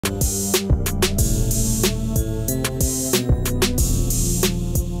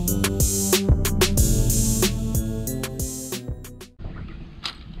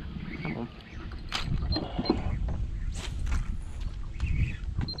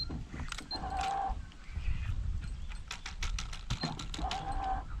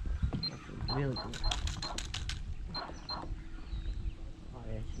really good. Oh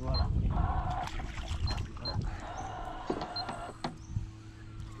yeah, she's right up here.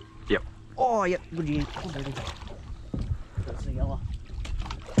 Yep. Oh yep, good year. That's the yellow.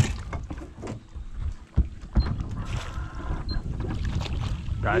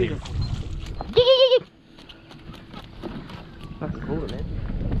 Got him. Beautiful. Fucking cool, man.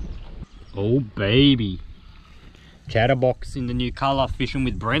 Oh baby. Chatterbox in the new colour, fishing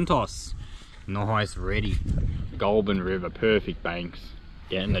with Brentos. Nice, ready. Goulburn River, perfect banks.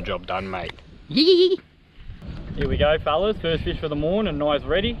 Getting the job done, mate. Here we go, fellas. First fish for the morning, nice,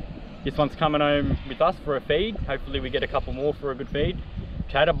 ready. This one's coming home with us for a feed. Hopefully we get a couple more for a good feed.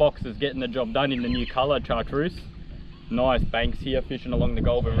 Chatterbox is getting the job done in the new colour, chartreuse. Nice banks here, fishing along the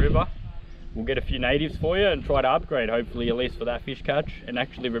Goulburn River. We'll get a few natives for you and try to upgrade, hopefully, at least for that fish catch. And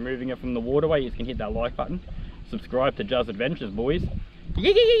actually removing it from the waterway, you can hit that like button. Subscribe to Juz Adventures, boys.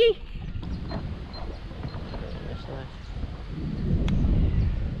 Yee!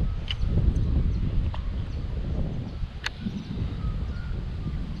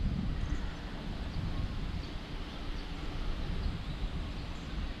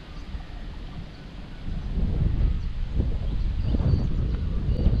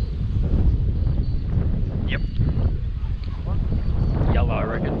 Yep. Yellow, I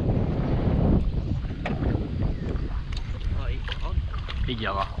reckon. Big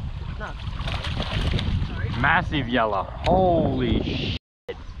yellow. No. Massive yellow. Holy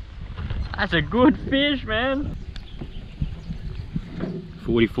shit. That's a good fish, man.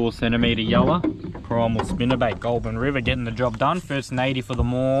 44 centimetre yellow. Primal spinnerbait, Goulburn River, getting the job done. First native for the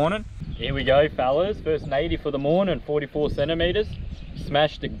morning. Here we go, fellas. First native for the morning, 44 centimetres.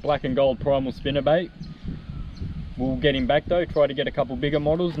 Smashed the black and gold primal spinnerbait. We'll get him back though, try to get a couple bigger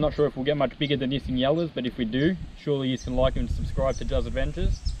models. Not sure if we'll get much bigger than this in yellows, but if we do, surely you can like and subscribe to Juz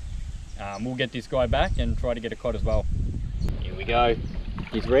Adventures. We'll get this guy back and try to get a cod as well. Here we go.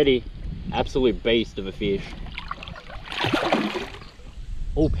 He's ready. Absolute beast of a fish.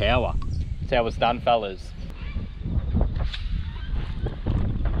 All power. That's how it's done, fellas.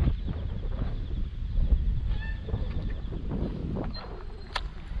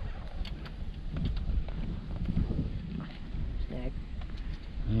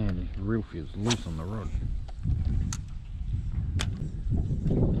 Yeah, the reel feels loose on the rod.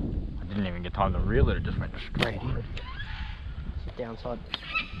 I didn't even get time to reel it, it just went straight in. Sit downside.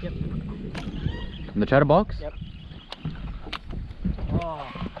 Yep. In the chatterbox? Yep. Oh.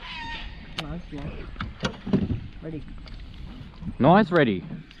 Nice, yeah. Ready. Nice, ready.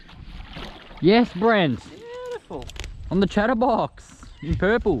 Yes, Brent. Beautiful. On the chatterbox. In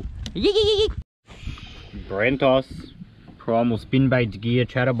purple. Brentos. Primal spinbait gear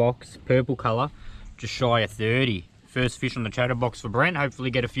chatterbox, purple colour, just shy of 30. First fish on the chatterbox for Brent,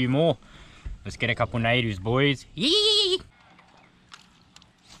 hopefully get a few more. Let's get a couple natives, boys. Yee!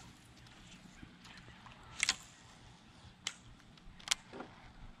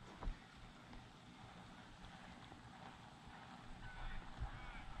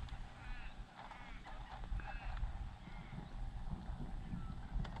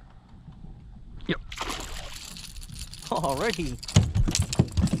 Yep. Already.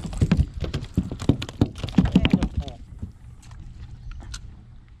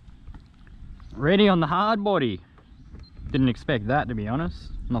 Ready on the hard body. Didn't expect that, to be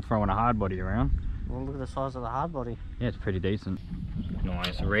honest. Not throwing a hard body around. Well, look at the size of the hard body. Yeah, it's pretty decent.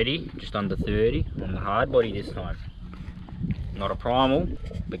 Nice, ready, just under 30 on the hard body this time. Not a primal,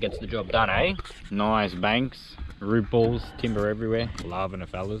 but gets the job done, eh? Nice banks, root balls, timber everywhere. Loving the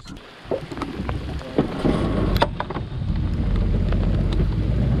fellas.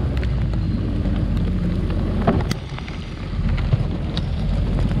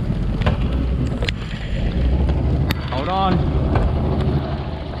 Hold on.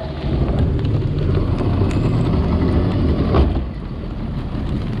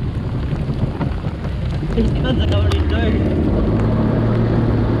 He doesn't know what he's doing.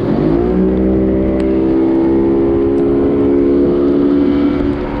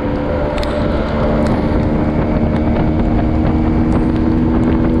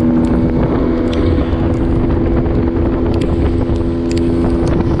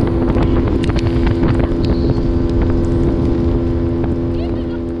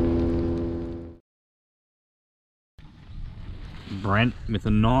 Brent with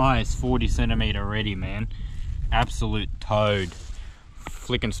a nice 40 centimetre ready, man. Absolute toad.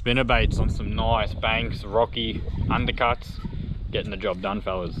 Flicking spinnerbaits on some nice banks, rocky undercuts. Getting the job done,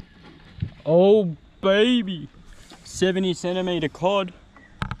 fellas. Oh baby, 70 centimetre cod.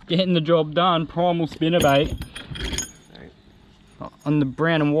 Getting the job done, primal spinnerbait. On the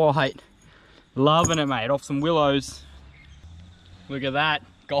brown and white Loving it, mate. Off some willows. Look at that.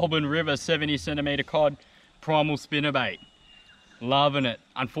 Goulburn River 70 centimeter cod primal spinnerbait. Loving it.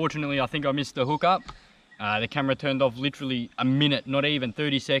 Unfortunately, I think I missed the hook up. The camera turned off literally a minute, not even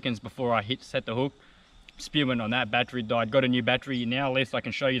 30 seconds before I set the hook. Spewing on that, battery died. Got a new battery now, at least I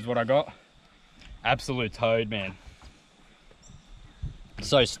can show you what I got. Absolute toad, man.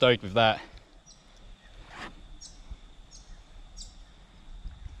 So stoked with that.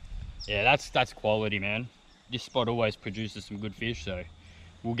 Yeah, that's quality, man. This spot always produces some good fish, so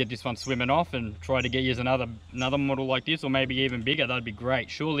we'll get this one swimming off and try to get you another model like this, or maybe even bigger. That'd be great.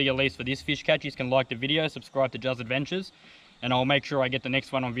 Surely, at least for this fish catch, you can like the video, subscribe to Juz Adventures, and I'll make sure I get the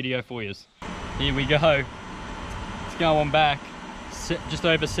next one on video for you. Here we go. Let's go on back. Just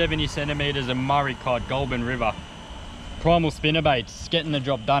over 70 centimeters of Murray cod, Goulburn River. Primal spinnerbaits, getting the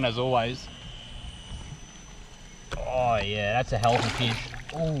job done as always. Oh yeah, that's a healthy fish.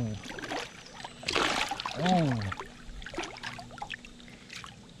 Oh. Oh.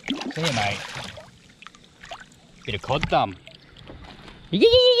 See ya, mate. Bit of cod thumb.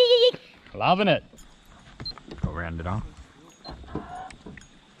 Loving it. Go round it off.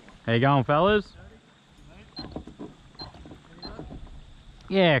 How you going, fellas?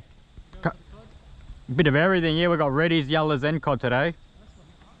 Yeah. Bit of everything. Yeah, we got reddies, yellows and cod today.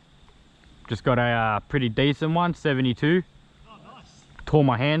 Just got a pretty decent one, 72. Oh, nice. Tore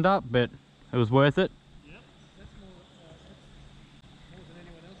my hand up, but it was worth it. Yep, that's more than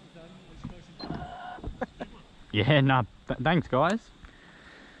anyone else has done. Yeah, nah, thanks guys.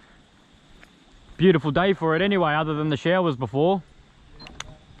 Beautiful day for it anyway, other than the showers before.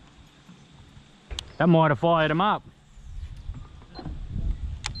 That might have fired him up.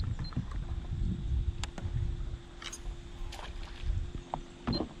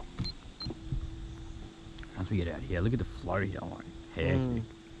 Once we get out here, look at the flow here, like hectic.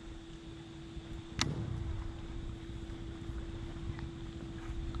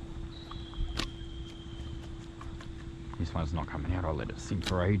 This one's not coming out. I let it sink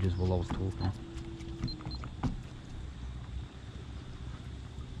for ages while I was talking.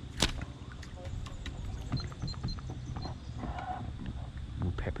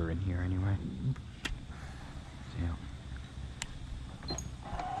 We'll pepper in here anyway. See how.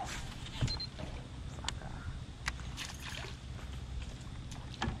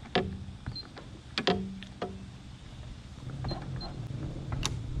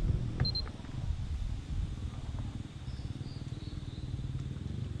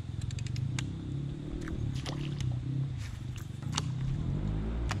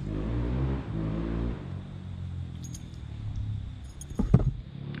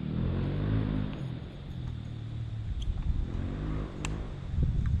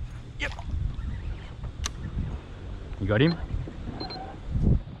 You got him?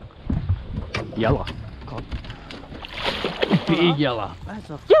 Yellow. God. Big yellow.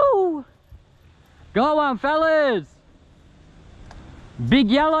 Yo! Got one, fellas! Big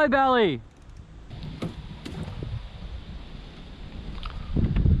yellow belly.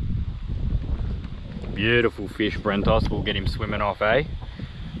 Beautiful fish, Brentos. We'll get him swimming off, eh?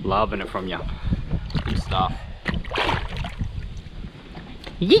 Loving it from you. Good stuff.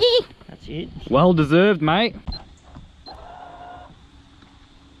 That's it. Well deserved, mate.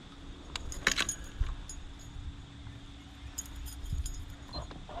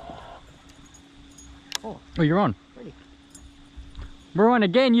 Oh, you're on. Ready. We're on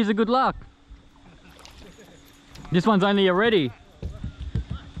again. Use a good luck. This one's only a ready.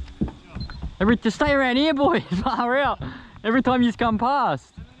 Just stay around here, boys. Far out. Every time you come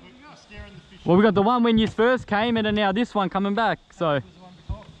past. Well, we got the one when you first came, and then now this one coming back. So,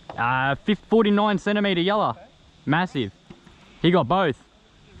 49 centimeter yellow, massive. He got both,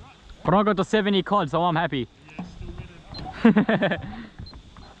 but I got the 70 cod, so I'm happy.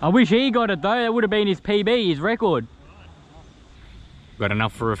 I wish he got it though. That would have been his PB, his record. Got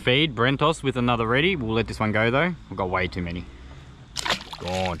enough for a feed. Brentos with another ready. We'll let this one go though. We've got way too many.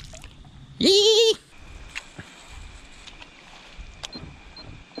 Gone. Yee!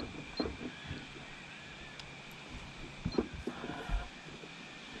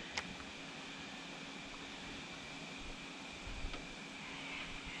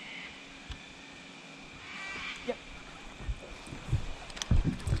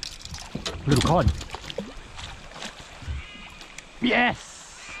 Little cod.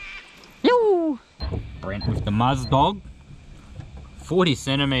 Yes! Yoo! Brent with the Muzz dog. 40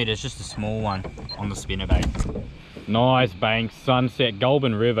 centimeters, just a small one on the spinnerbait. Nice banks, sunset,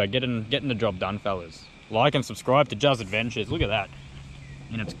 Goulburn River, getting the job done, fellas. Like and subscribe to Juz Adventures. Look at that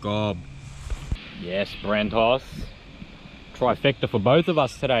in its gob. Yes, Brentos. Trifecta for both of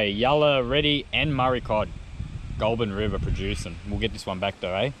us today. Yellow, Reddy and Murray cod. Goulburn River producing. We'll get this one back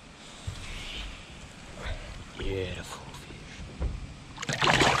though, eh? Beautiful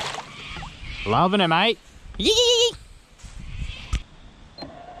fish. Loving it, mate. Yee!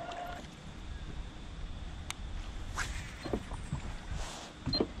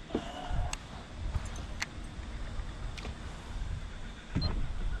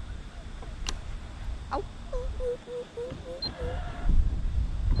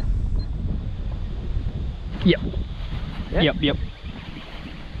 Yep. Yep.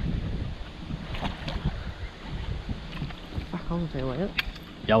 Fuck, I won't say what it.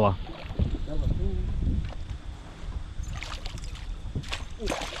 Yellow.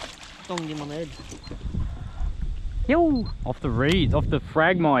 Don't get him on the edge. Yo! Off the reeds, off the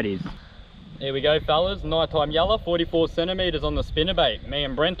Phragmites. There we go, fellas. Nighttime yellow, 44 centimeters on the spinnerbait. Me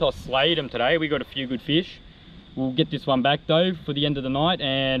and Brentos slayed them today. We got a few good fish. We'll get this one back though for the end of the night,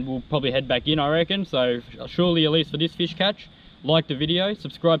 and we'll probably head back in, I reckon. So surely at least for this fish catch, like the video,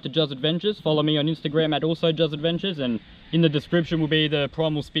 subscribe to Juz Adventures, follow me on Instagram at also Juz Adventures, and in the description will be the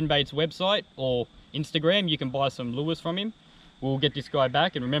Primal Spinbaits website or Instagram. You can buy some lures from him. We'll get this guy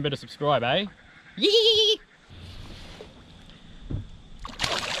back, and remember to subscribe, eh? Yee!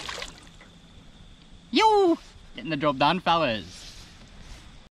 Yo! Getting the job done, fellas.